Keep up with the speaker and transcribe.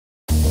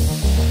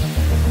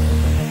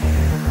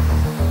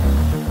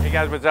Hey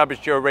guys, what's up? It's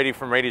Joe Raiti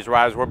from Raiti's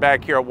Rides. We're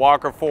back here at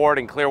Walker Ford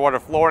in Clearwater,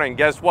 Florida, and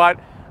guess what?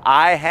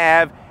 I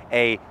have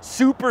a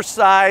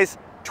super-size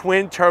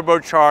twin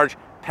turbocharged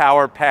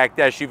power-packed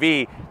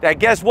SUV that,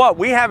 guess what,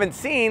 we haven't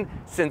seen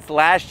since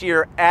last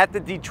year at the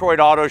Detroit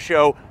Auto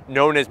Show,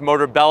 known as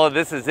Motorbella.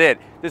 This is it.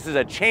 This is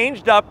a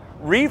changed up,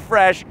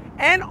 refresh,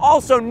 and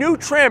also new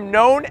trim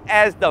known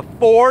as the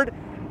Ford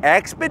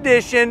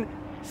Expedition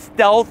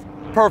Stealth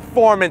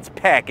Performance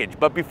Package.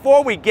 But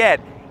before we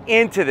get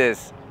into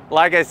this,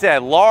 like I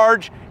said,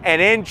 large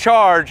and in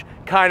charge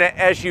kind of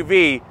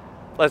SUV,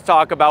 let's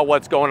talk about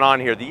what's going on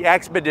here. The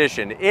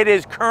Expedition, it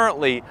is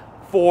currently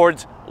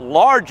Ford's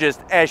largest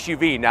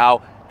SUV.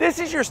 Now, this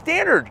is your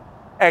standard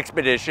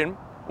Expedition.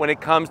 When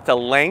it comes to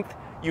length,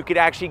 you could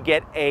actually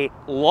get a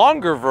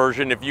longer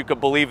version, if you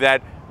could believe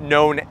that,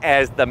 known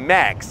as the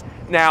Max.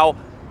 Now,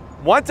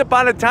 once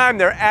upon a time,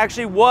 there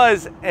actually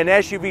was an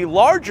SUV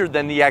larger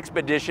than the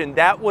Expedition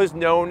that was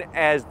known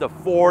as the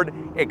Ford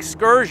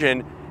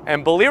Excursion.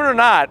 And believe it or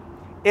not,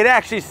 it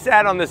actually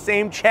sat on the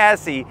same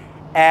chassis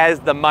as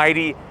the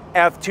mighty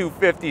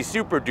F-250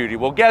 Super Duty.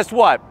 Well, guess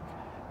what?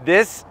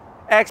 This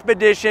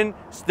Expedition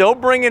still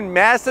bringing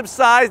massive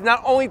size,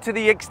 not only to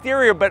the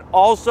exterior, but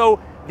also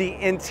the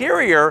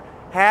interior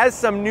has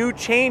some new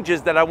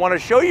changes that I want to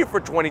show you for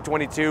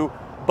 2022,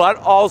 but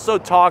also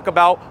talk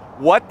about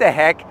what the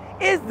heck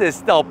is this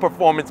Stealth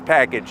Performance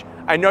Package.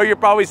 I know you're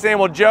probably saying,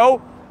 well,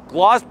 Joe,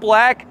 gloss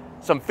black,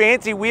 some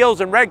fancy wheels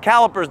and red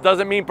calipers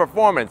doesn't mean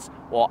performance.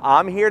 Well,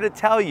 I'm here to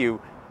tell you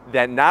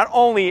that not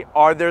only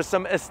are there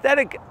some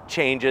aesthetic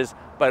changes,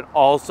 but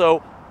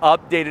also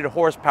updated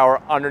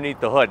horsepower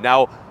underneath the hood.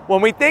 Now, when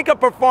we think of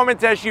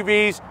performance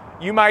SUVs,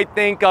 you might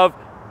think of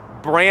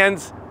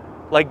brands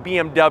like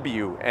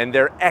BMW and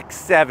their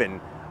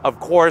X7. Of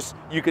course,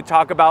 you could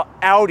talk about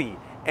Audi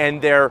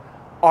and their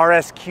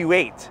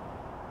RSQ8.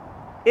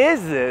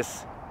 Is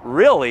this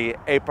really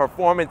a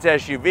performance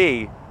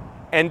SUV?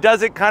 And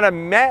does it kind of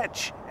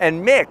match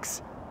and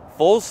mix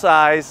full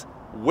size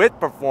with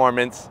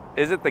performance?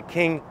 Is it the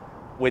king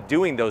with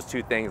doing those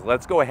two things?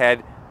 Let's go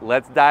ahead,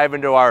 let's dive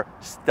into our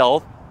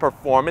Stealth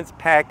Performance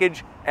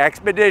Package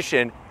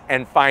Expedition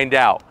and find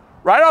out.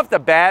 Right off the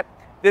bat,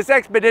 this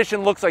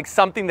Expedition looks like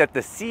something that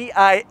the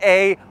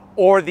CIA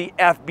or the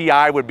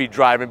FBI would be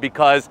driving,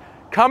 because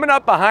coming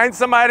up behind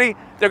somebody,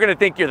 they're gonna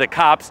think you're the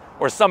cops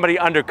or somebody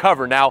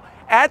undercover. Now,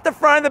 at the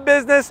front of the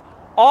business,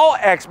 all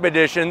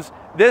Expeditions,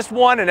 this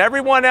one and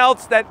everyone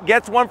else that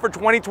gets one for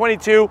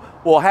 2022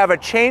 will have a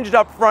changed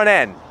up front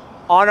end.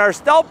 On our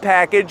Stealth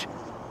package,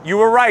 you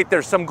were right,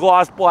 there's some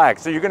gloss black.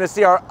 So you're gonna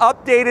see our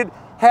updated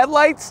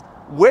headlights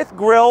with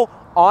grille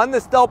on the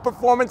Stealth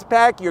Performance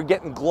Pack. You're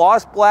getting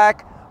gloss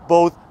black,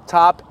 both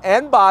top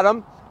and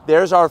bottom.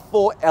 There's our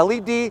full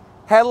LED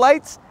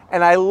headlights,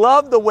 and I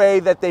love the way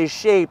that they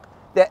shape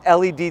the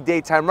LED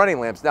daytime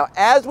running lamps. Now,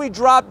 as we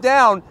drop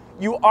down,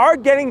 you are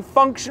getting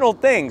functional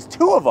things,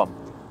 two of them.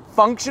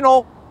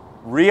 Functional,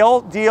 real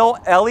deal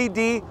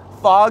LED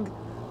fog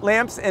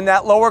lamps in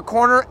that lower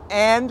corner,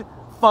 and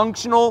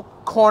functional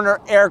corner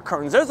air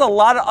curtains. There's a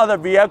lot of other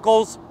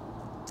vehicles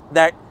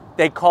that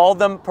they call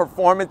them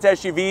performance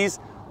SUVs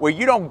where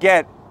you don't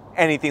get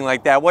anything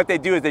like that. What they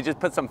do is they just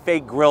put some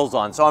fake grills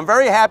on. So I'm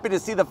very happy to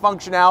see the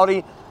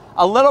functionality.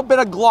 A little bit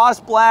of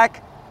gloss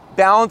black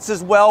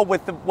balances well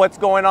with what's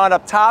going on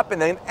up top. And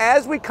then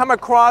as we come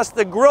across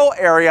the grille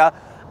area,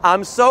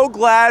 I'm so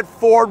glad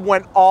Ford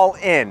went all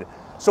in.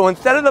 So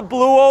instead of the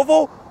blue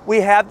oval, we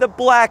have the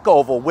black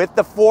oval with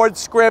the Ford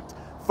script,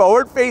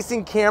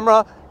 forward-facing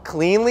camera,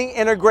 cleanly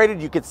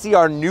integrated. You can see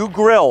our new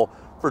grille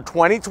for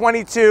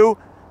 2022.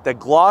 The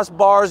gloss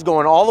bars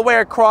going all the way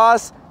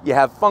across. You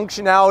have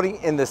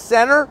functionality in the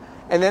center.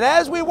 And then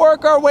as we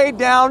work our way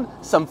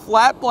down, some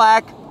flat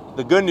black.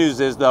 The good news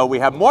is, though, we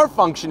have more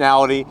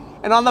functionality.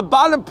 And on the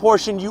bottom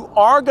portion, you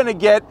are going to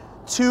get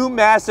two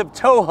massive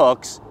tow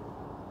hooks,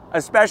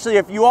 especially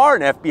if you are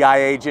an FBI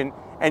agent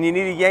and you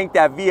need to yank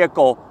that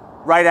vehicle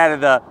right out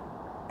of the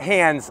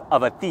hands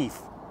of a thief.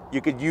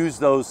 You could use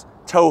those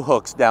tow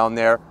hooks down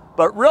there.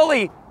 But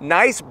really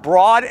nice,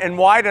 broad and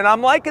wide, and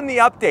I'm liking the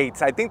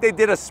updates. I think they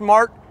did a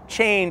smart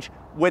change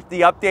with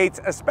the updates,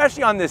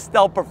 especially on this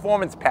Stealth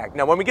Performance Pack.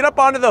 Now, when we get up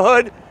onto the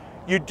hood,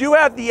 you do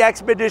have the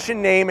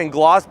Expedition name in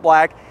gloss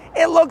black.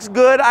 It looks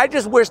good. I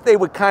just wish they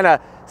would kind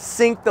of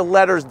sink the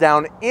letters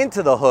down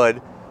into the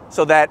hood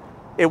so that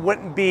it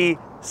wouldn't be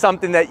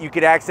something that you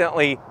could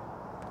accidentally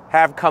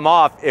have come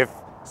off if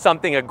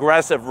something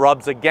aggressive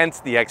rubs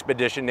against the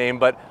Expedition name.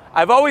 But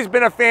I've always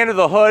been a fan of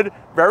the hood.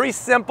 Very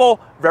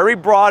simple, very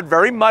broad,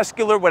 very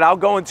muscular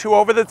without going too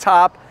over the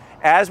top.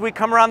 As we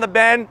come around the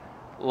bend,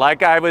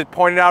 like I was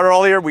pointing out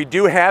earlier, we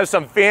do have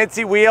some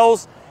fancy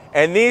wheels,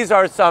 and these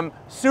are some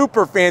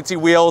super fancy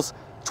wheels,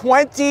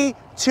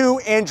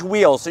 22-inch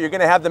wheels. So you're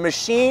gonna have the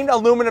machined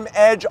aluminum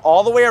edge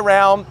all the way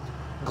around,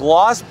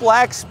 gloss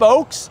black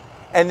spokes,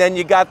 and then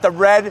you got the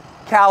red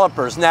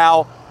calipers.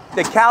 Now,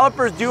 the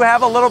calipers do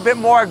have a little bit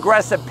more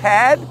aggressive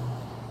pad,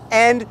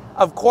 and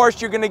of course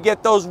you're gonna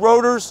get those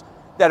rotors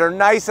that are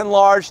nice and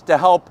large to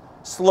help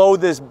slow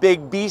this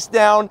big beast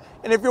down.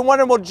 And if you're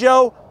wondering, well,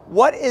 Joe,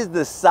 what is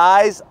the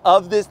size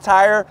of this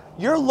tire?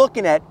 You're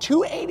looking at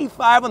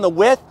 285 on the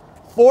width,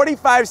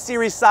 45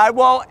 series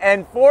sidewall,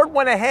 and Ford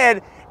went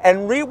ahead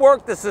and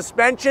reworked the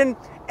suspension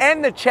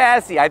and the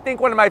chassis. I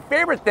think one of my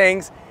favorite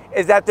things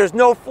is that there's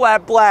no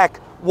flat black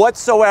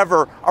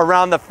whatsoever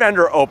around the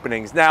fender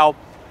openings. Now,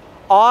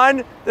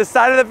 on the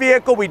side of the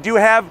vehicle, we do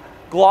have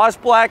gloss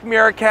black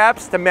mirror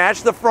caps to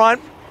match the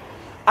front.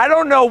 I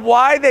don't know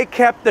why they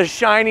kept the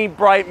shiny,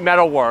 bright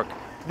metalwork.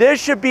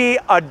 This should be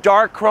a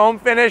dark chrome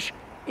finish.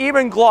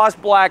 Even gloss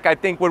black, I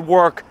think, would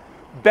work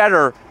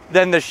better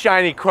than the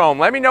shiny chrome.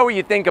 Let me know what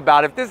you think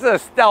about it. If this is a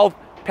stealth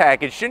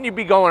package, shouldn't you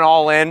be going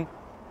all in?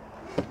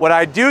 What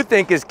I do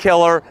think is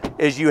killer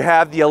is you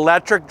have the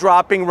electric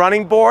dropping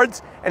running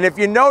boards. And if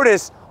you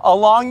notice,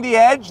 along the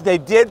edge, they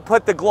did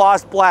put the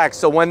gloss black.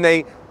 So when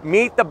they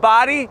meet the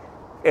body,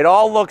 it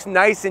all looks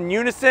nice in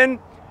unison.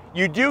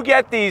 You do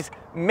get these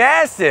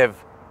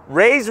massive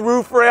raised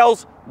roof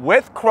rails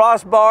with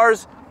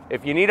crossbars.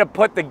 If you need to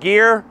put the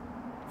gear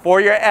for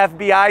your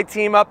FBI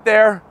team up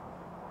there,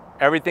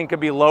 everything could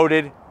be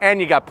loaded, and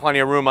you got plenty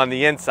of room on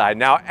the inside.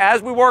 Now,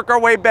 as we work our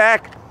way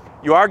back,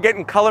 you are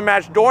getting color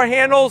matched door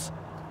handles.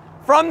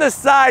 From the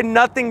side,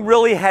 nothing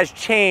really has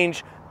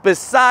changed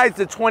besides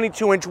the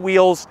 22-inch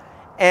wheels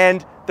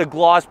and the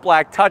gloss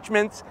black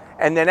touchments.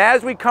 And then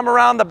as we come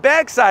around the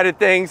back side of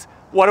things,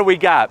 what do we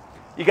got?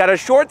 You got a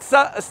short,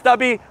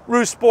 stubby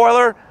roof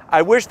spoiler.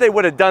 I wish they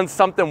would have done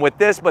something with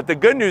this, but the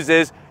good news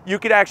is you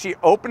could actually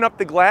open up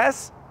the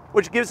glass,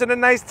 which gives it a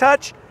nice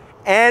touch.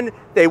 And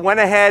they went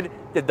ahead,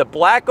 did the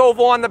black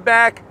oval on the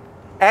back,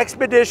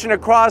 Expedition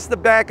across the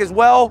back as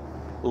well.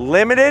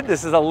 Limited,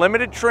 this is a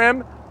limited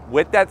trim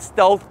with that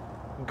stealth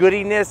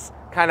goodiness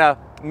kind of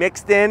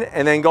mixed in,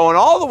 and then going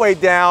all the way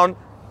down,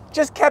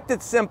 just kept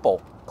it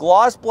simple.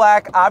 Gloss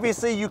black,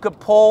 obviously you could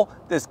pull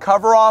this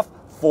cover off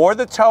for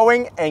the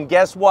towing, and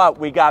guess what?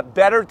 We got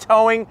better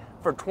towing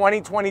for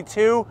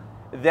 2022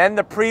 than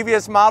the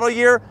previous model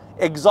year.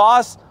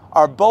 Exhausts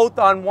are both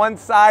on one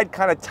side,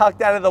 kind of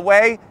tucked out of the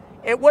way.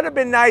 It would have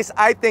been nice,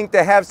 I think,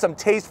 to have some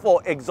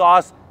tasteful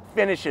exhaust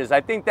finishes.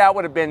 I think that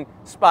would have been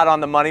spot on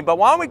the money, but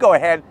why don't we go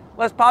ahead,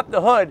 let's pop the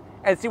hood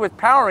and see what's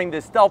powering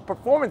this Stealth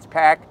Performance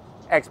Pack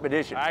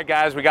Expedition. All right,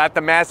 guys, we got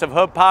the massive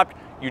hood popped.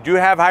 You do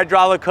have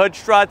hydraulic hood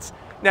struts.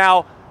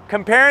 Now,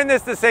 comparing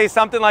this to, say,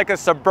 something like a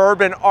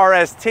Suburban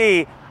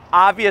RST,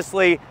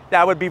 obviously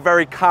that would be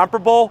very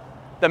comparable.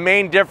 The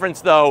main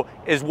difference, though,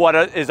 is what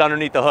is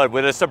underneath the hood.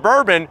 With a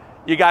Suburban,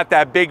 you got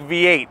that big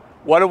V8.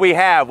 What do we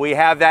have? We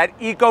have that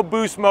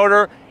EcoBoost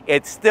motor.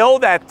 It's still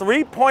that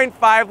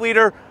 3.5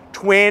 liter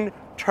twin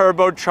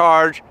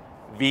turbocharged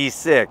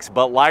V6.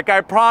 But like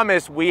I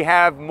promised, we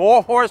have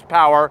more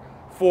horsepower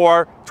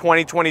for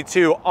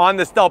 2022 on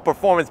the Stealth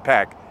Performance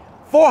Pack.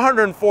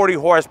 440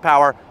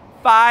 horsepower,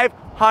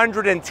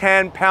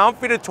 510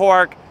 pound-feet of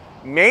torque,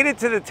 made it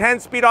to the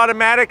 10-speed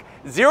automatic.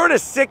 0 to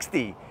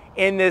 60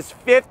 in this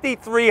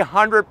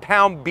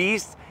 5,300-pound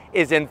beast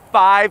is in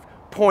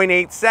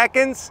 5.8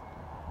 seconds.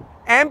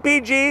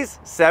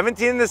 MPGs,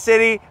 17 in the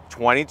city,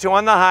 22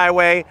 on the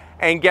highway,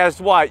 and guess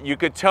what? You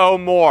could tow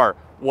more.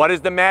 What is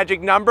the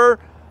magic number?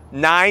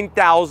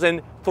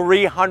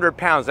 9,300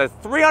 pounds. That's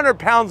 300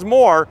 pounds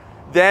more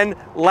than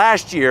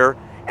last year.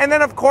 And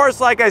then, of course,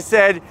 like I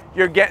said,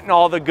 you're getting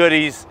all the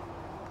goodies,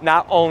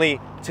 not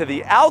only to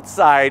the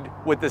outside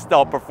with the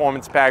Stealth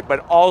Performance Pack,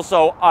 but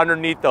also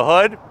underneath the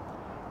hood.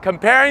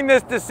 Comparing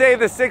this to, say,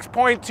 the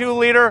 6.2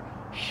 liter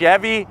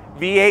Chevy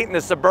V8 in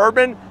the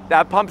Suburban,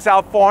 that pumps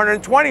out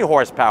 420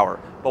 horsepower.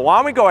 But why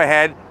don't we go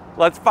ahead,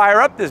 let's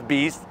fire up this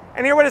beast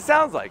and hear what it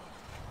sounds like.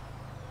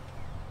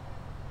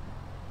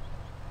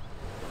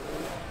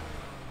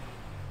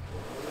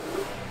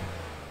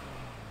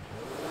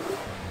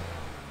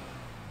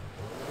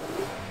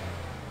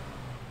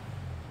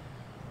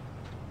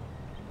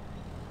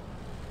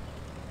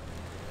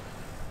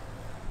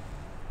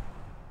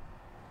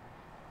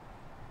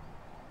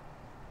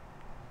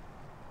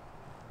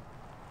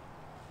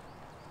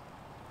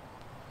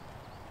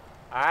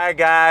 All right,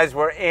 guys,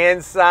 we're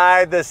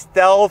inside the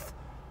Stealth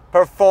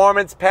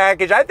Performance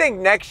Package. I think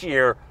next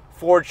year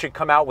Ford should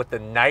come out with the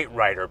Knight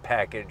Rider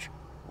package.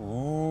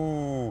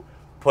 Ooh,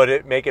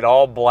 make it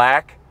all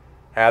black,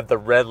 have the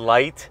red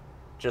light,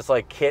 just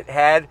like Kit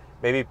had.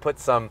 Maybe put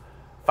some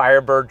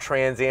Firebird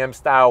Trans Am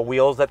style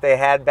wheels that they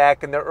had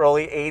back in the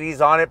early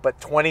 80s on it,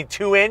 but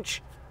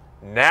 22-inch.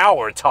 Now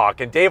we're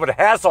talking. David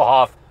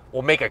Hasselhoff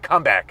will make a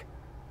comeback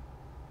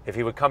if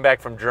he would come back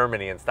from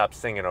Germany and stop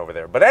singing over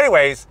there. But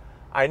anyways,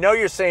 I know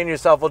you're saying to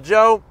yourself, well,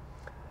 Joe,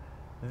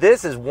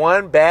 this is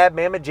one bad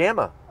mamma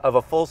jamma of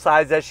a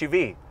full-size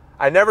SUV.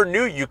 I never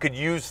knew you could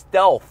use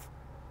stealth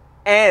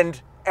and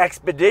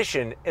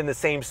expedition in the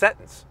same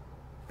sentence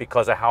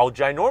because of how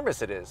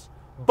ginormous it is.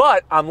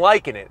 But I'm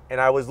liking it. And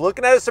I was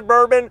looking at a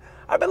Suburban.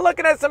 I've been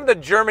looking at some of the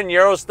German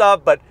Euro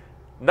stuff, but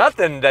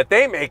nothing that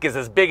they make is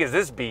as big as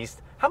this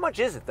beast. How much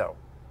is it, though?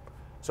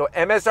 So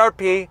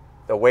MSRP,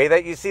 the way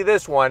that you see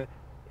this one,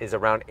 is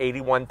around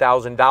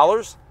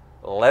 $81,000.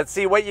 Let's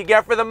see what you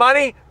get for the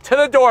money to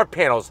the door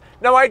panels.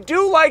 Now, I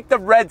do like the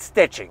red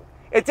stitching.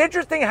 It's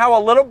interesting how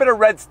a little bit of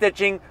red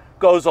stitching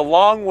goes a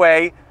long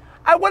way.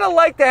 I would have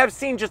liked to have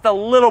seen just a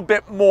little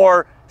bit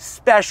more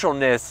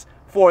specialness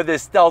for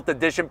this Stealth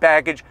Edition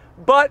package,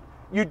 but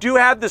you do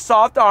have the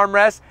soft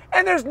armrest,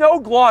 and there's no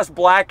gloss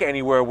black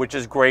anywhere, which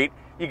is great.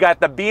 You got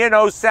the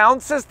B&O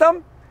sound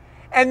system,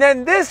 and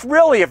then this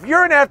really, if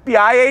you're an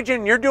FBI agent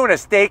and you're doing a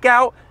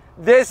stakeout,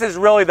 this is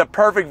really the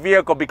perfect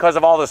vehicle because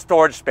of all the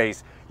storage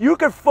space. You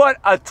could fit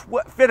a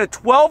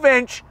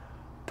 12-inch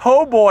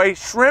po' boy,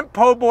 shrimp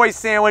po' boy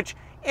sandwich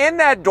in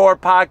that door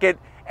pocket,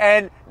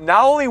 and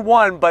not only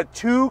one, but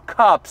 2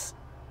 cups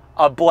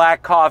of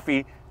black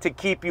coffee to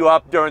keep you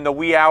up during the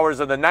wee hours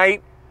of the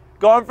night.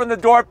 Going from the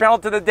door panel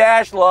to the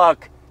dash,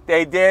 look,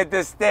 they did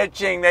the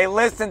stitching. They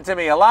listened to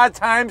me. A lot of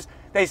times,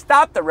 they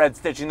stop the red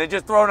stitching. They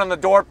just throw it on the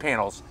door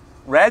panels.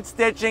 Red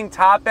stitching,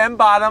 top and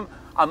bottom.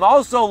 I'm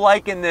also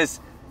liking this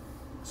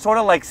sort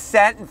of like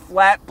satin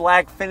flat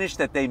black finish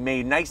that they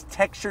made. Nice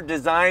texture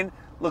design.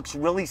 Looks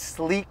really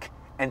sleek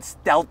and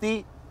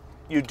stealthy.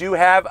 You do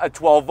have a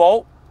 12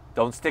 volt.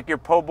 Don't stick your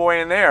po' boy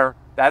in there.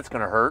 That's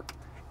going to hurt.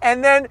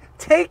 And then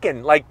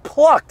taken, like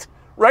plucked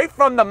right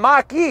from the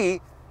Mach-E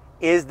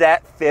is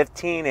that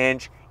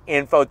 15-inch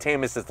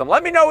infotainment system.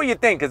 Let me know what you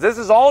think, because this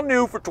is all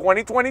new for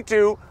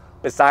 2022.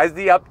 Besides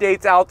the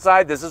updates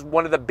outside, this is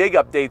one of the big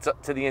updates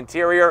to the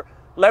interior.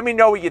 Let me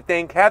know what you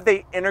think. Have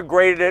they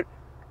integrated it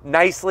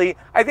nicely?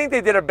 I think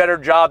they did a better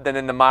job than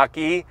in the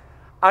Mach-E.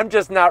 I'm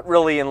just not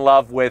really in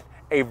love with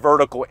a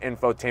vertical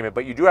infotainment,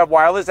 but you do have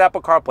wireless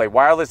Apple CarPlay,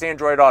 wireless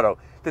Android Auto.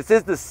 This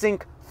is the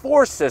Sync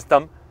 4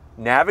 system,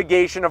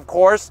 navigation, of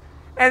course.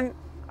 And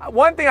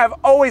one thing I've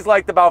always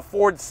liked about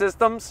Ford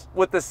systems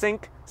with the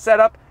Sync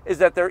setup is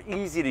that they're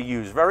easy to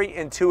use, very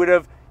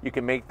intuitive. You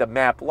can make the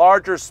map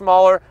larger,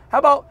 smaller. How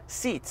about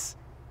seats?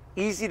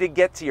 Easy to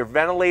get to your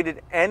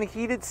ventilated and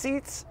heated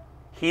seats,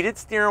 heated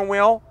steering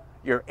wheel,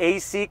 your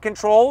AC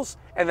controls,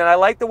 and then I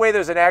like the way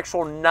there's an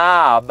actual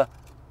knob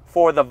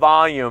for the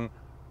volume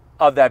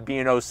of that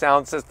B&O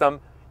sound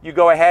system. You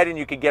go ahead and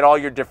you can get all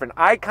your different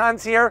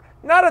icons here.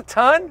 Not a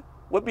ton.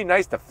 Would be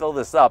nice to fill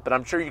this up, but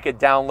I'm sure you could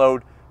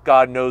download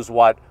God knows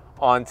what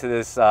onto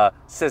this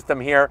system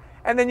here.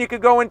 And then you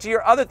could go into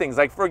your other things,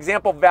 like for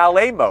example,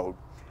 valet mode.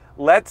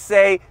 Let's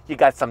say you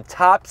got some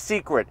top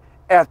secret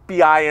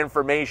FBI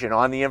information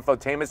on the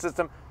infotainment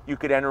system. You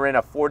could enter in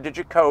a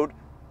 4-digit code.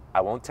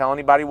 I won't tell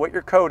anybody what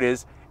your code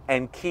is,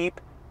 and keep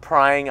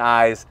prying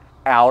eyes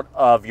out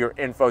of your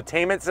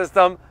infotainment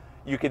system.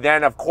 You could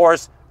then, of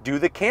course, do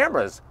the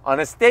cameras on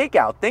a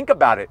stakeout. Think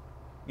about it.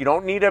 You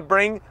don't need to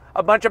bring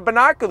a bunch of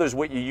binoculars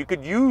with you. You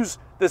could use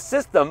the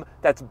system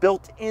that's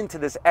built into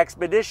this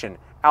Expedition.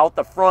 Out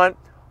the front,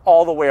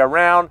 all the way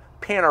around,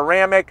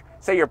 panoramic.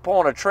 Say you're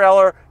pulling a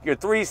trailer, you're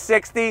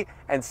 360.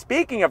 And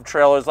speaking of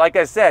trailers, like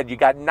I said, you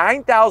got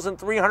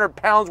 9,300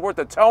 pounds worth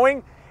of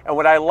towing. And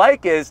what I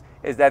like is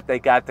that they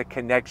got the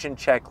connection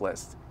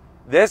checklist.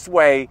 This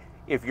way,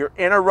 if you're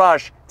in a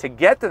rush to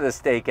get to the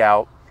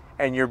stakeout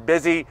and you're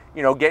busy,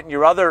 you know, getting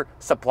your other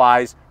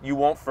supplies, you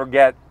won't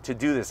forget to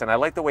do this. And I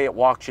like the way it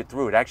walks you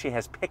through. It actually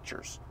has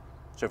pictures.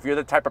 So if you're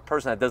the type of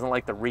person that doesn't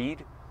like to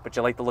read, but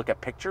you like to look at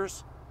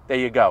pictures, there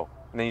you go.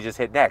 And then you just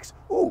hit next.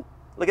 Ooh,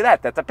 look at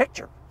that. That's a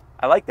picture.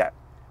 I like that.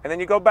 And then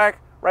you go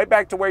back, right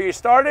back to where you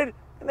started,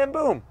 and then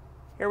boom,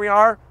 here we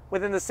are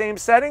within the same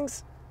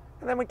settings.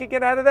 And then we can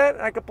get out of that,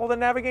 and I can pull the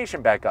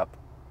navigation back up.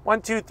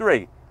 1, 2,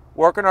 3.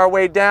 Working our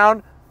way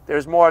down.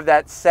 There's more of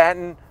that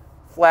satin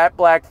flat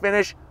black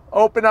finish.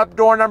 Open up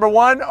door number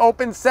 1,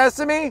 open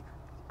sesame.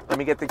 Let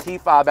me get the key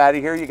fob out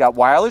of here. You got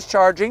wireless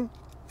charging.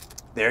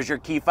 There's your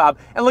key fob.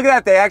 And look at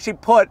that, they actually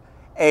put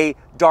a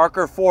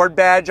darker Ford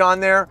badge on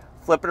there.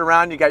 Flip it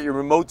around, you got your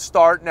remote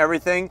start and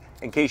everything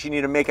in case you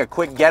need to make a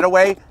quick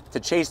getaway to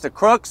chase the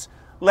crooks.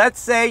 Let's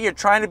say you're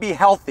trying to be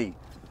healthy.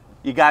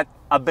 You got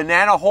a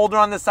banana holder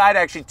on the side.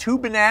 Actually, 2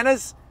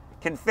 bananas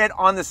can fit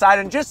on the side.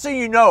 And just so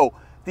you know,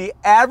 the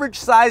average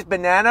size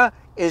banana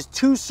is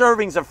 2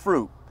 servings of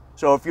fruit.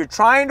 So if you're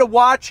trying to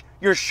watch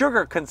your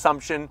sugar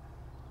consumption,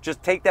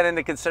 just take that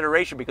into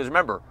consideration, because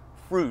remember,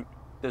 fruit,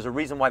 there's a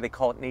reason why they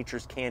call it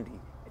nature's candy.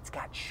 It's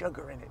got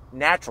sugar in it,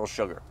 natural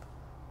sugar.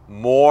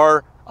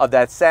 More of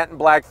that satin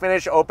black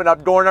finish. Open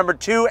up door number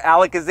 2,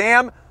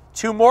 Alakazam.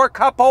 2 more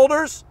cup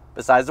holders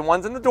besides the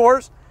ones in the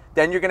doors.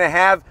 Then you're gonna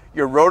have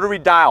your rotary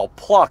dial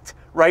plucked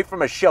right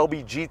from a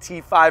Shelby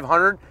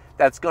GT500.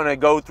 That's gonna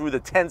go through the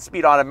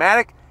 10-speed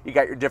automatic. You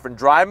got your different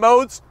drive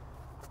modes.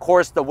 Of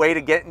course, the way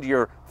to get into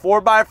your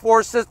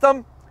 4x4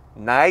 system.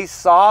 Nice,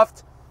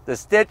 soft, the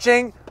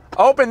stitching.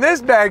 Open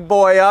this bad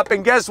boy up,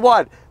 and guess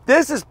what?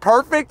 This is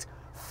perfect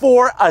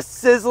for a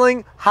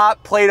sizzling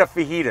hot plate of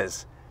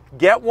fajitas.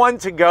 Get one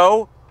to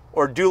go,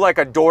 or do like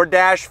a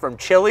DoorDash from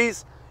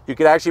Chili's. You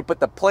could actually put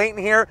the plate in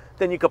here,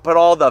 then you could put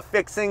all the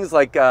fixings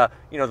like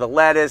you know, the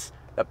lettuce,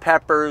 the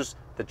peppers,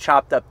 the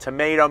chopped up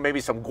tomato, maybe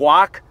some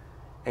guac,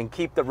 and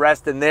keep the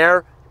rest in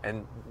there.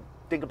 And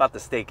think about the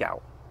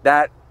stakeout.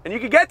 And you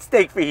could get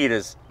steak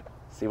fajitas.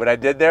 See what I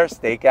did there?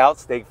 Stakeout,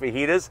 steak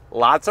fajitas,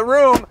 lots of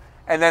room.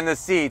 And then the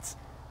seats.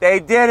 They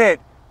did it.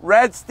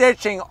 Red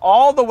stitching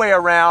all the way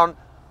around,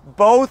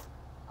 both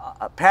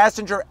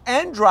passenger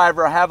and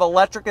driver have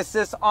electric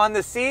assist on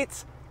the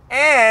seats.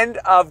 And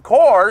of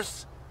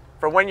course,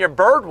 for when you're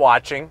bird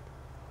watching,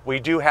 we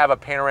do have a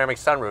panoramic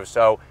sunroof.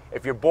 So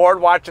if you're bored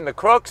watching the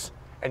crooks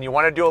and you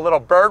want to do a little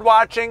bird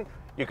watching,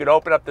 you could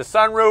open up the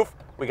sunroof.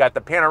 We got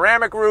the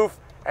panoramic roof,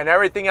 and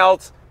everything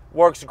else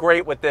works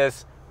great with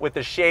this, with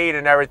the shade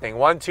and everything.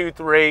 1, 2,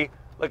 3.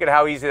 Look at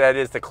how easy that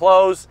is to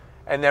close.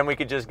 And then we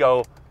could just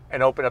go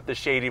and open up the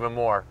shade even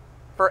more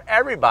for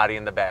everybody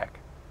in the back.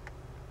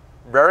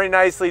 Very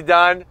nicely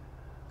done.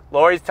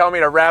 Lori's telling me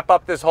to wrap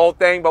up this whole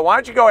thing, but why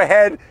don't you go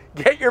ahead,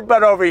 get your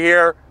butt over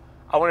here.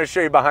 I want to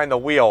show you behind the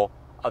wheel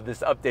of this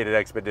updated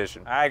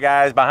Expedition. All right,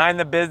 guys, behind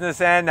the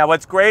business end. Now,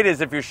 what's great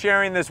is if you're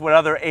sharing this with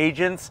other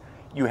agents,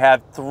 you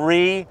have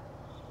 3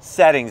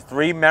 settings,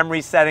 3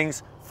 memory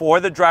settings for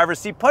the driver's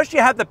seat. Plus, you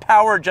have the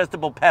power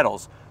adjustable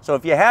pedals. So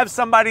if you have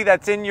somebody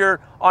that's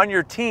on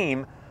your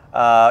team,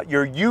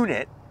 your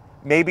unit,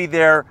 maybe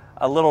they're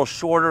a little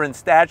shorter in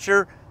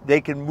stature,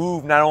 they can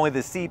move not only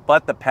the seat,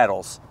 but the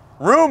pedals.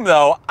 Room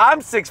though,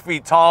 I'm 6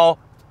 feet tall,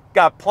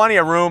 got plenty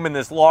of room in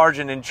this large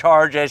and in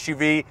charge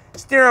SUV.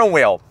 Steering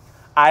wheel.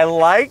 I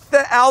like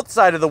the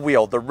outside of the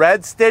wheel, the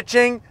red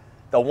stitching.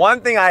 The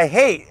one thing I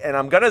hate, and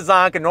I'm gonna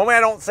zonk, and normally I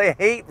don't say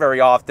hate very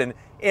often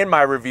in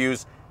my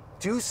reviews,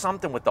 do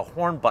something with the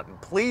horn button,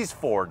 please,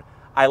 Ford.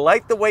 I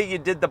like the way you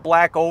did the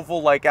black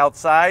oval like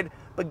outside,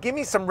 but give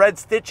me some red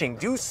stitching,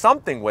 do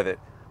something with it.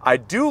 I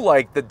do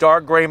like the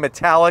dark gray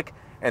metallic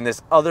and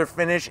this other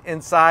finish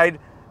inside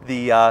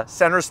the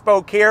center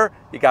spoke here.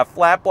 You got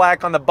flat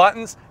black on the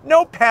buttons,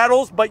 no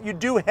paddles, but you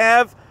do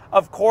have,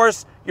 of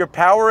course, your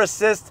power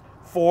assist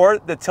for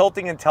the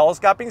tilting and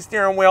telescoping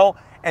steering wheel.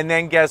 And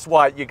then guess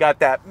what? You got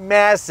that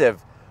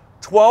massive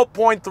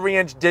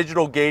 12.3-inch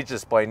digital gauge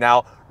display.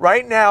 Now,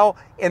 right now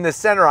in the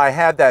center, I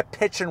have that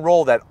pitch and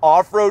roll, that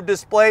off-road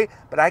display,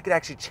 but I could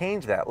actually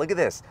change that. Look at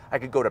this. I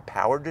could go to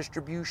power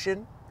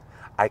distribution.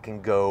 I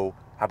can go,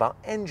 how about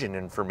engine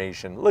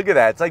information? Look at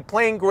that. It's like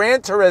playing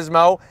Gran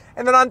Turismo.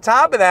 And then on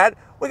top of that,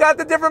 we got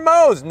the different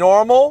modes.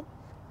 Normal,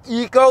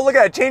 eco. Look at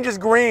that. It changes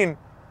green.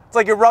 It's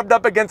like you rubbed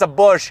up against a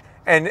bush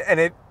and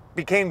it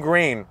became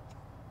green.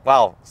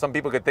 Wow, some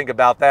people could think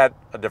about that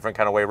a different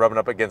kind of way, rubbing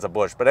up against a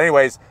bush. But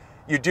anyways,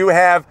 you do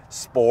have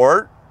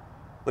sport.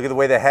 Look at the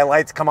way the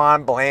headlights come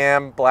on,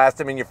 blam, blast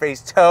them in your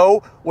face.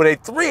 Tow with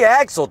a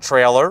 3-axle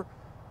trailer,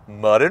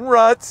 mud and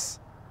ruts.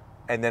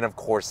 And then, of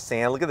course,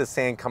 sand. Look at the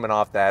sand coming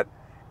off that.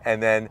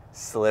 And then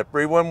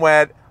slippery when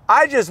wet.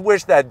 I just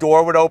wish that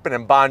door would open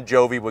and Bon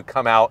Jovi would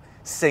come out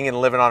singing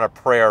Living on a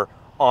Prayer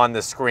on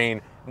the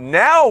screen.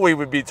 Now we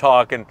would be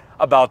talking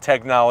about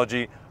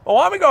technology. But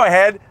why don't we go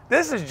ahead?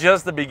 This is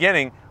just the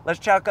beginning. Let's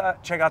check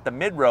out the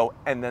mid-row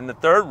and then the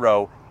third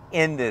row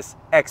in this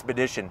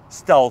Expedition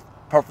Stealth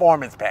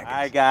Performance Package. All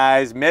right,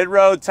 guys,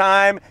 mid-row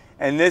time.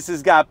 And this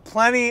has got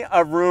plenty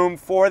of room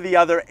for the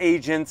other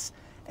agents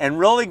and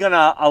really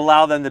gonna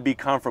allow them to be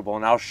comfortable.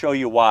 And I'll show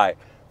you why.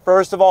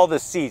 First of all, the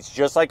seats,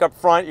 just like up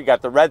front, you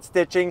got the red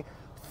stitching.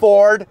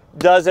 Ford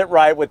does it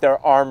right with their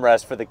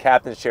armrest for the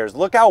captain's chairs.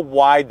 Look how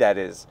wide that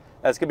is.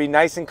 That's gonna be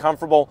nice and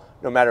comfortable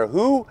no matter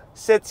who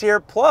sits here.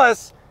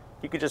 Plus,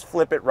 you could just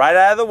flip it right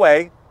out of the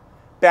way.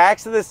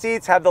 Backs of the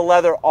seats have the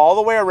leather all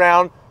the way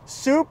around.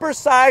 Super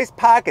sized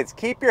pockets.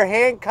 Keep your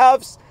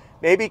handcuffs.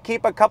 Maybe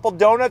keep a couple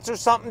donuts or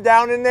something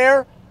down in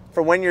there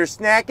for when you're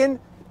snacking.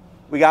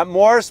 We got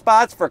more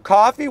spots for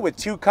coffee with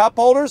 2 cup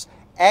holders.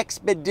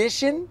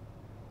 Expedition.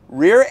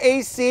 Rear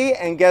AC,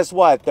 and guess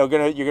what? You're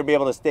gonna be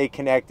able to stay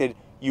connected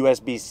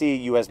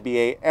USB-C,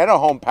 USB-A, and a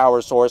home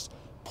power source,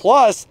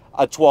 plus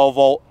a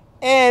 12-volt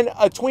and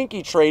a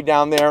Twinkie tray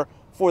down there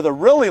for the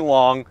really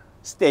long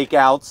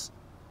stakeouts.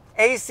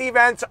 AC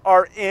vents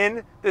are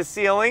in the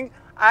ceiling.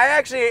 I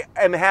actually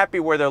am happy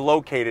where they're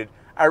located.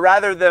 I'd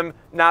rather them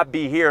not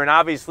be here, and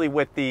obviously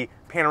with the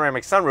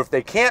panoramic sunroof,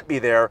 they can't be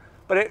there,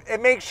 but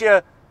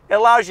it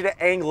allows you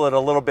to angle it a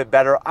little bit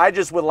better. I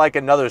just would like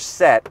another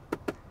set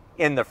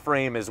in the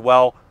frame as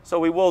well, so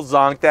we will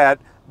zonk that.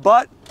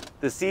 But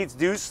the seats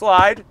do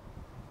slide,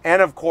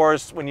 and of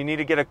course, when you need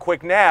to get a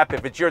quick nap,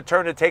 if it's your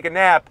turn to take a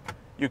nap,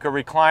 you can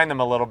recline them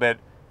a little bit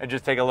and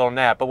just take a little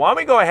nap. But why don't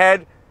we go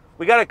ahead?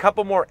 We got a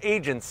couple more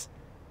agents,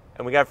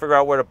 and we got to figure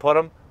out where to put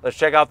them. Let's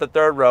check out the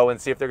third row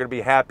and see if they're going to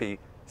be happy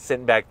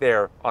sitting back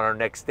there on our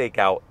next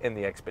stakeout in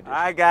the Expedition.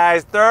 All right,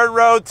 guys, third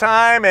row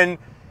time, and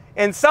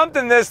in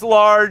something this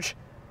large,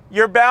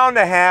 you're bound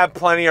to have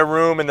plenty of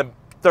room in the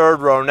third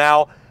row.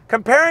 Now,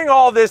 comparing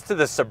all this to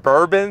the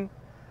Suburban,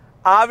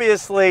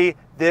 obviously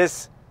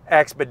this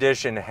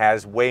Expedition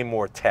has way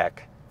more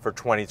tech for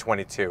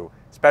 2022,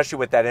 especially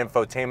with that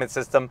infotainment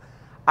system.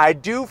 I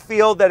do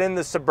feel that in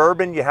the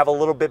Suburban, you have a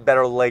little bit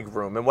better leg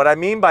room. And what I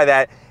mean by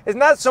that is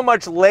not so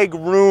much leg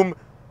room,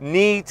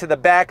 knee to the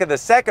back of the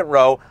second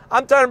row.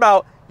 I'm talking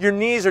about your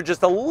knees are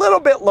just a little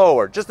bit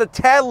lower, just a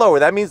tad lower.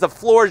 That means the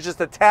floor is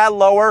just a tad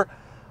lower.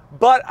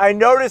 But I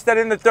noticed that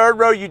in the third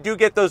row, you do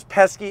get those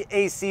pesky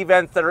AC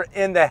vents that are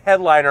in the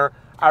headliner.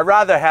 I'd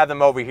rather have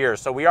them over here.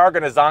 So we are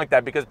going to zonk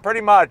that because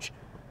pretty much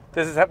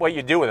this is what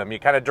you do with them. You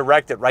kind of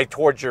direct it right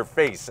towards your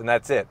face, and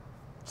that's it.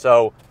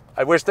 So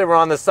I wish they were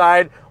on the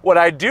side. What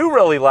I do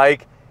really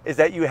like is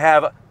that you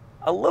have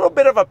a little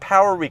bit of a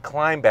power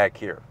recline back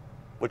here,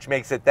 which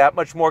makes it that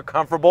much more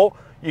comfortable.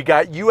 You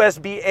got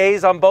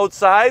USB-A's on both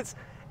sides,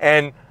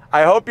 and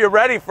I hope you're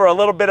ready for a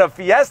little bit of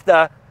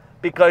fiesta,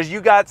 because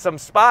you got some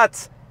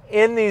spots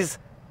in these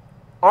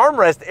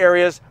armrest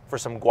areas for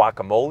some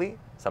guacamole,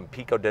 some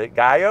pico de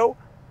gallo,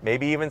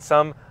 maybe even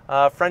some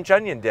French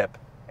onion dip,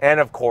 and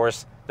of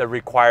course the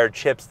required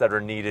chips that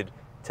are needed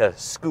to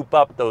scoop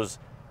up those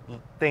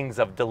things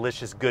of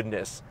delicious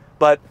goodness.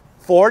 But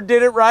Ford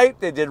did it right.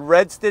 They did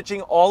red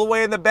stitching all the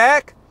way in the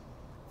back.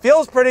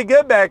 Feels pretty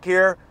good back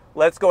here.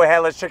 Let's go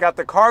ahead, let's check out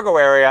the cargo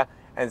area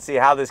and see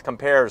how this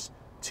compares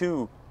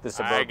to the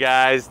Suburban. All right,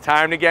 guys,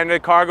 time to get into the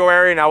cargo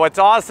area. Now, what's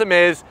awesome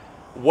is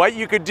what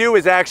you could do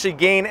is actually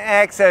gain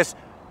access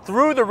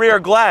through the rear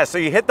glass. So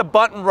you hit the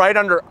button right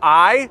under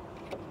I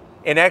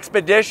in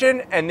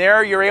Expedition, and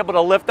there you're able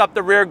to lift up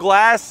the rear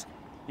glass.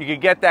 You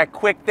could get that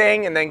quick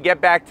thing and then get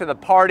back to the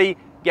party,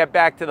 get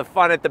back to the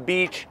fun at the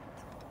beach,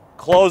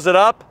 close it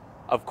up.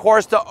 Of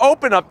course, to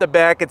open up the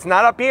back, it's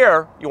not up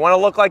here. You want to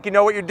look like you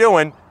know what you're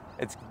doing.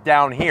 It's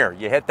down here.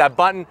 You hit that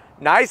button,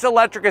 nice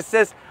electric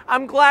assist.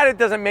 I'm glad it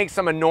doesn't make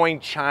some annoying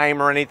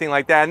chime or anything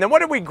like that. And then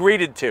what are we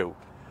greeted to?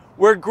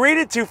 We're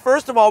greeted to,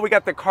 first of all, we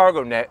got the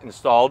cargo net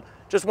installed.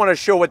 Just want to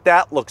show what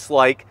that looks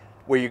like.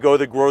 Where you go to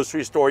the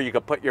grocery store, you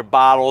can put your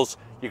bottles,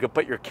 you can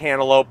put your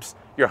cantaloupes,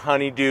 your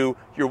honeydew,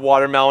 your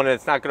watermelon, and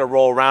it's not going to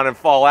roll around and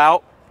fall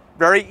out.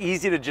 Very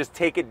easy to just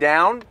take it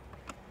down.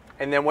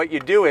 And then what you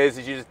do is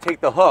you just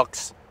take the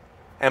hooks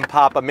and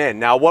pop them in.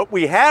 Now what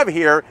we have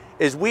here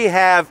is we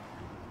have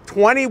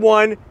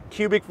 21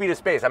 cubic feet of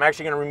space. I'm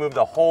actually going to remove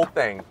the whole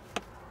thing.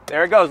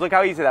 There it goes. Look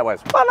how easy that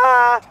was.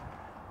 Voila!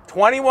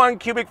 21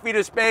 cubic feet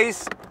of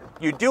space.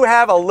 You do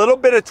have a little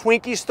bit of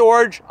Twinkie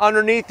storage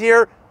underneath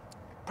here.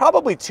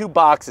 Probably 2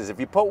 boxes. If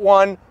you put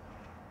one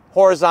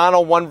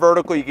horizontal, one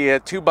vertical, you can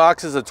get 2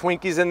 boxes of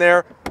Twinkies in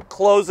there.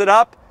 Close it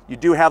up. You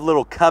do have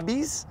little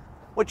cubbies,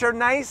 which are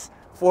nice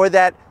for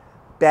that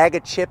bag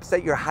of chips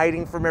that you're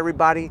hiding from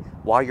everybody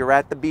while you're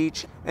at the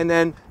beach. And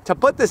then to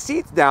put the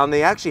seats down,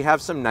 they actually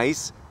have some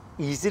nice,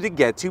 easy to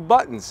get to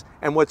buttons.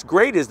 And what's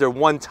great is they're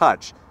one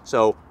touch.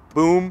 So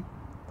boom,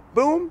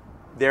 boom,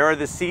 there are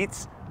the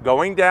seats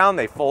going down.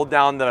 They fold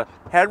down the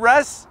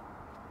headrests.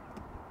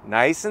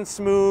 Nice and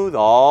smooth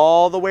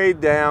all the way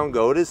down.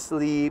 Go to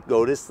sleep,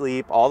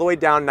 all the way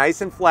down,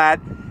 nice and flat.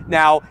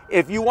 Now,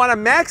 if you want to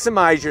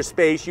maximize your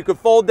space, you could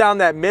fold down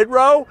that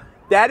mid-row.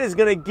 That is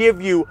going to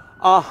give you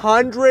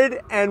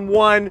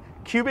 101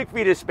 cubic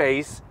feet of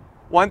space.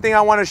 One thing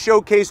I want to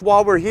showcase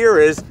while we're here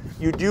is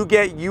you do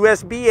get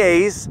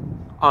USB-A's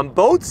on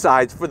both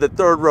sides for the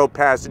third row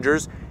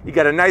passengers. You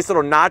got a nice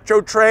little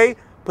nacho tray,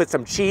 put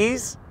some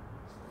cheese,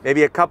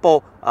 maybe a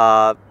couple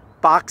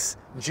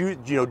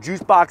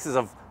juice boxes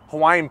of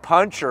Hawaiian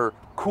Punch or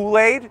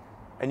Kool-Aid,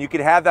 and you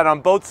could have that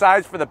on both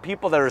sides for the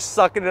people that are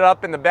sucking it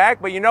up in the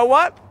back. But you know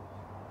what?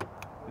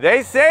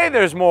 They say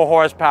there's more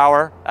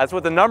horsepower. That's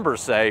what the numbers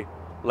say.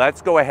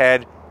 Let's go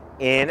ahead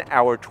in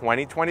our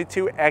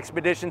 2022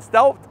 Expedition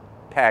Stealth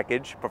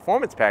package,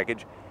 performance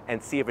package,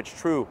 and see if it's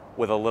true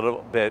with a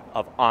little bit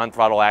of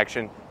on-throttle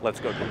action. Let's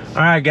go do this.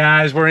 All right,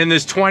 guys, we're in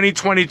this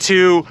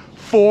 2022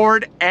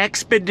 Ford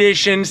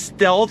Expedition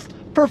Stealth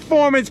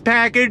performance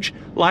package.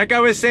 Like I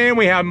was saying,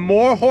 we have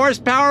more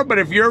horsepower, but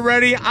if you're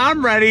ready,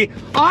 I'm ready.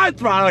 On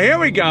throttle, here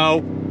we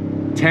go.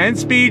 10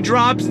 speed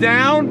drops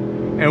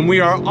down, and we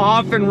are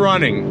off and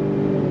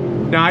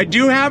running. Now, I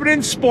do have it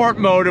in sport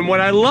mode, and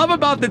what I love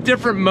about the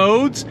different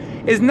modes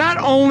is not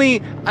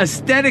only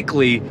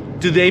aesthetically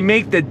do they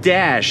make the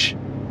dash,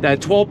 that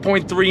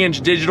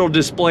 12.3-inch digital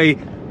display,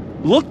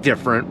 look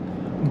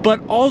different,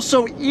 but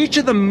also each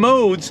of the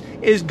modes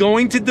is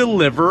going to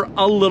deliver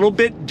a little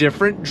bit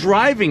different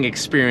driving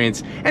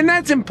experience. And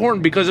that's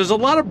important because there's a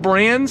lot of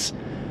brands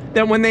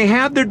that when they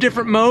have their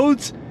different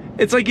modes,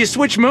 it's like you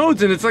switch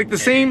modes and it's like the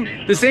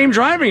same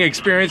driving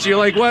experience. You're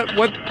like,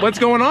 what's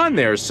going on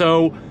there?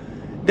 So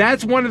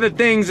that's one of the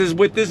things is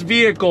with this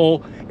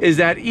vehicle is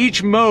that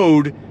each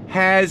mode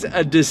has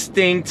a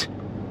distinct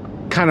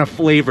kind of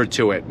flavor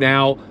to it.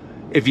 Now,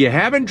 if you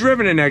haven't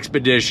driven an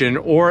Expedition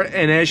or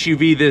an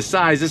SUV this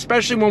size,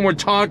 especially when we're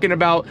talking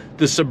about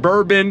the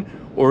Suburban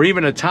or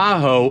even a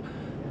Tahoe,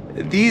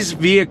 these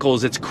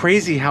vehicles, it's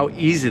crazy how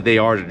easy they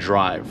are to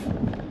drive.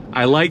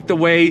 I like the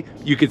way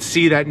you could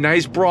see that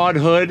nice broad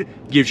hood,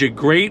 gives you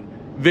great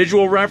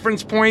visual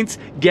reference points.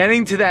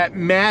 Getting to that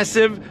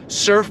massive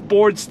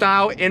surfboard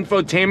style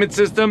infotainment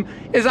system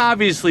is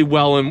obviously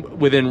well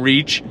within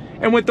reach.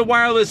 And with the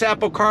wireless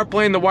Apple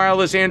CarPlay and the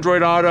wireless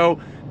Android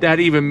Auto, that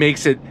even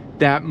makes it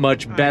that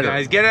much better. All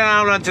right, guys, getting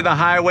out onto the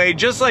highway,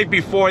 just like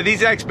before,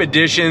 these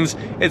Expeditions,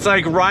 it's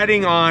like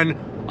riding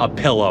on a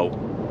pillow.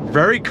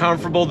 Very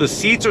comfortable. The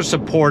seats are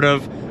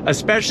supportive,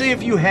 especially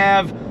if you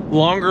have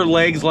longer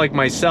legs like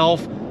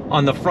myself.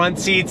 On the front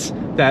seats,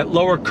 that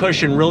lower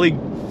cushion really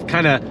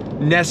kind of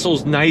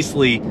nestles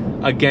nicely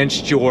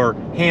against your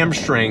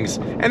hamstrings,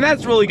 and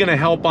that's really going to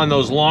help on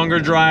those longer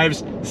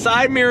drives.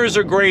 Side mirrors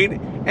are great,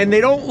 and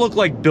they don't look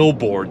like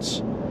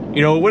billboards.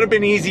 You know, it would have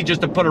been easy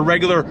just to put a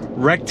regular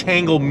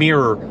rectangle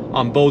mirror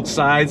on both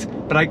sides,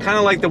 but I kind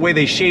of like the way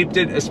they shaped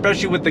it,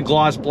 especially with the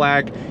gloss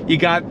black. You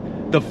got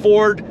the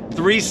Ford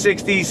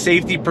 360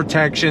 safety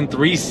protection,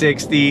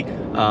 360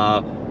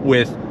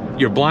 with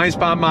your blind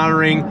spot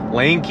monitoring,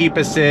 lane keep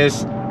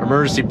assist,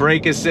 emergency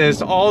brake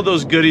assist, all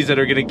those goodies that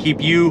are going to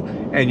keep you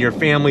and your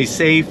family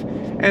safe.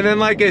 And then,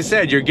 like I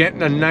said, you're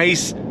getting a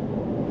nice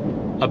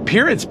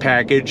appearance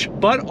package,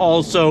 but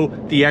also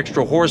the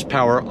extra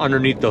horsepower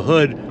underneath the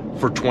hood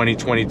for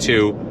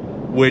 2022,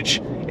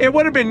 which it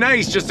would have been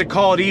nice just to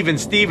call it even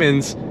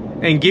Stevens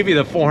and give you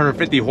the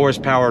 450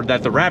 horsepower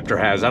that the Raptor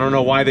has. I don't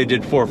know why they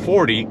did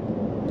 440,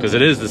 because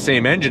it is the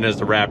same engine as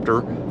the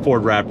Raptor,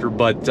 Ford Raptor,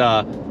 but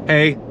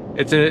hey,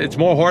 it's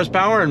more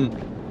horsepower, and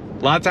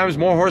a lot of times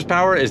more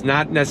horsepower is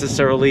not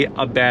necessarily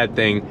a bad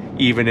thing,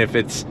 even if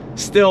it's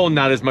still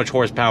not as much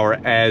horsepower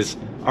as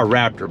a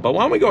Raptor. But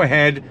why don't we go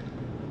ahead,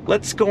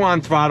 let's go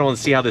on throttle and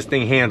see how this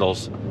thing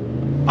handles.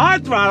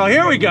 On throttle,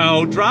 here we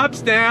go,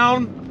 drops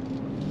down.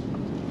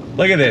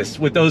 Look at this,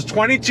 with those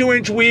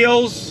 22-inch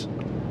wheels.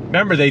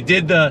 Remember, they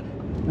did the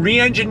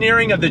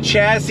re-engineering of the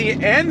chassis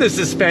and the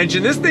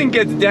suspension. This thing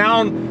gets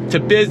down to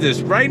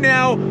business. Right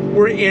now,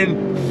 we're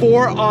in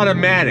 4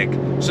 automatic.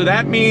 So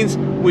that means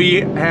we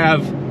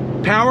have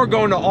power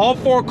going to all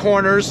 4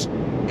 corners,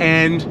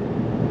 and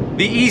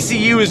the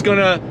ECU is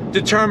gonna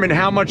determine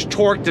how much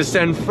torque to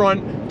send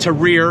front to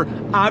rear.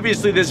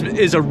 Obviously, this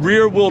is a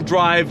rear-wheel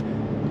drive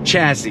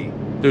chassis.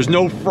 There's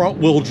no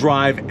front-wheel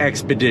drive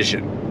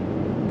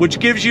Expedition, which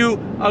gives you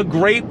a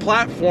great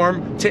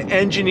platform to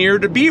engineer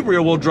to be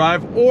rear-wheel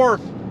drive or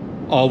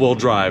all-wheel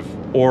drive,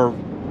 or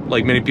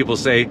like many people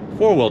say,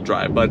 4-wheel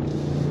drive. But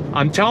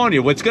I'm telling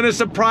you, what's gonna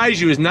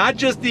surprise you is not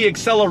just the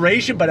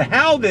acceleration, but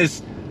how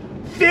this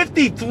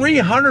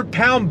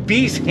 5,300-pound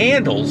beast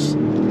handles.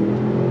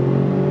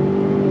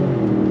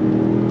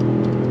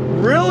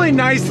 Really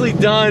nicely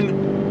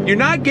done. You're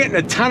not getting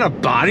a ton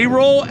of body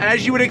roll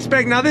as you would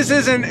expect. Now, this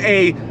isn't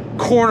a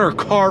corner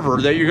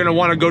carver that you're gonna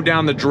wanna go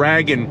down the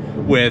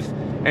Dragon with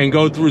and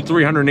go through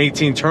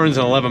 318 turns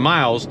and 11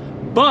 miles.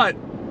 But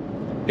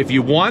if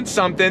you want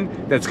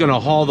something that's gonna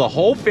haul the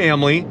whole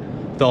family,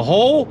 the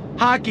whole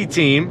hockey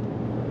team,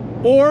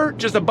 or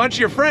just a bunch of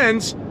your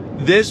friends,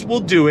 this will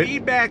do it.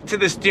 Feedback to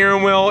the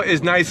steering wheel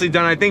is nicely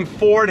done. I think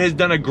Ford has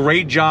done a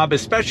great job,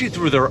 especially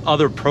through their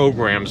other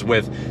programs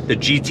with the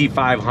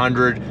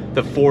GT500,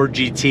 the Ford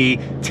GT,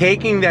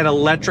 taking that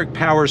electric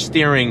power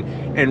steering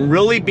and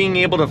really being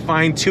able to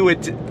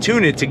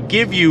tune it to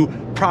give you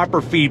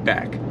proper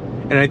feedback.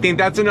 And I think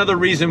that's another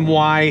reason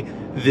why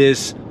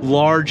this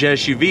large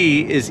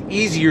SUV is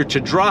easier to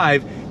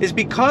drive, is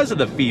because of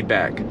the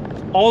feedback.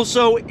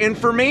 Also,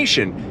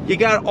 information. You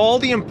got all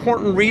the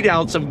important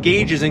readouts of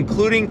gauges,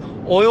 including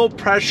oil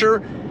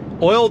pressure,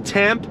 oil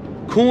temp,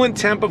 coolant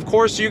temp, of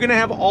course. So you're gonna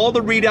have all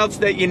the readouts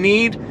that you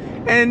need,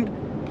 and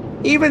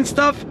even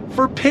stuff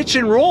for pitch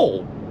and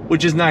roll,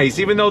 which is nice.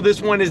 Even though this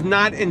one is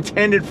not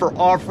intended for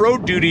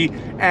off-road duty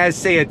as,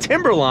 say, a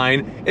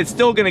Timberline, it's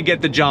still gonna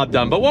get the job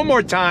done. But one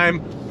more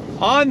time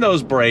on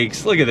those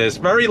brakes, look at this,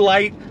 very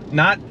light,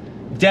 not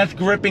death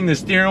gripping the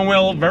steering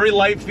wheel, very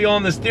light feel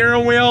on the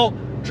steering wheel.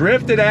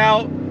 Drift it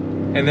out,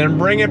 and then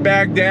bring it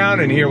back down,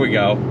 and here we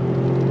go.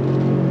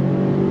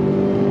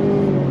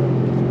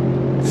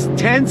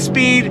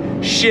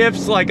 10-speed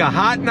shifts like a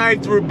hot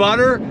knife through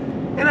butter,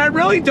 and I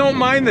really don't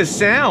mind the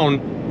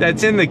sound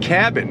that's in the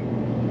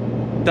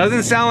cabin.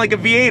 Doesn't sound like a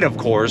V8, of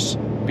course,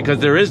 because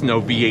there is no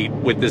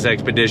V8 with this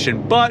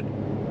Expedition, but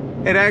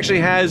it actually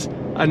has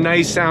a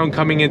nice sound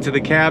coming into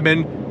the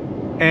cabin,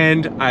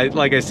 and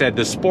like I said,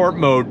 the sport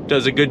mode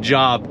does a good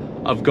job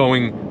of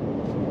going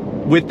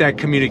with that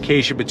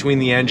communication between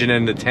the engine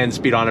and the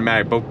 10-speed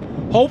automatic. But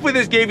hopefully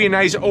this gave you a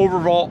nice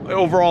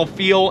overall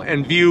feel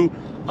and view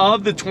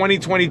of the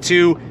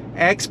 2022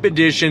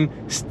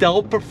 Expedition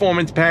Stealth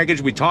Performance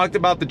Package. We talked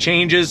about the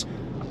changes.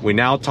 We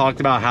now talked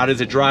about how does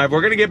it drive.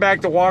 We're gonna get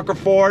back to Walker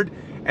Ford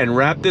and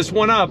wrap this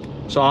one up.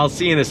 So I'll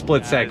see you in a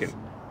split second.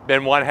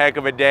 Been one heck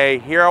of a day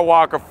here at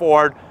Walker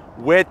Ford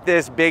with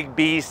this big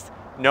beast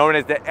known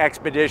as the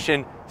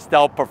Expedition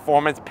Stealth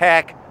Performance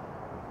Pack.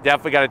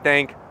 Definitely gotta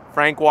thank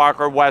Frank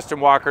Walker,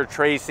 Weston Walker,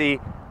 Tracy,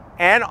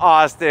 and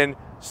Austin,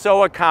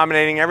 so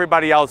accommodating,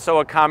 everybody else so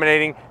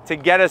accommodating to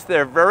get us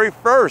their very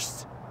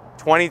first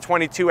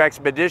 2022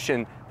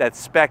 Expedition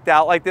that's specced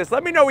out like this.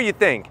 Let me know what you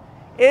think.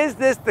 Is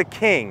this the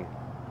king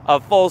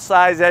of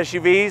full-size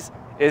SUVs?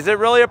 Is it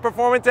really a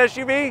performance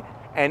SUV?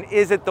 And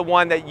is it the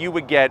one that you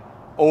would get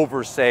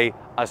over, say,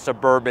 a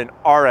Suburban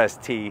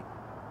RST?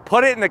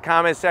 Put it in the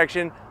comment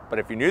section. But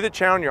if you're new to the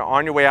channel and you're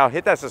on your way out,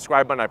 hit that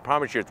subscribe button. I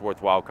promise you it's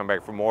worthwhile. Come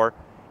back for more.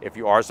 If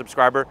you are a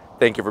subscriber,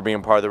 thank you for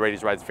being part of the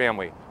Raiti's Rides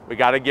family. We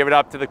got to give it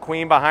up to the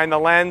queen behind the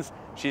lens.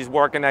 She's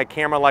working that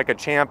camera like a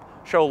champ.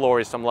 Show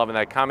Lori some love in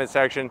that comment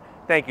section.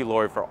 Thank you,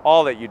 Lori, for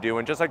all that you do.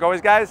 And just like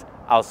always, guys,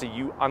 I'll see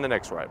you on the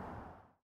next ride.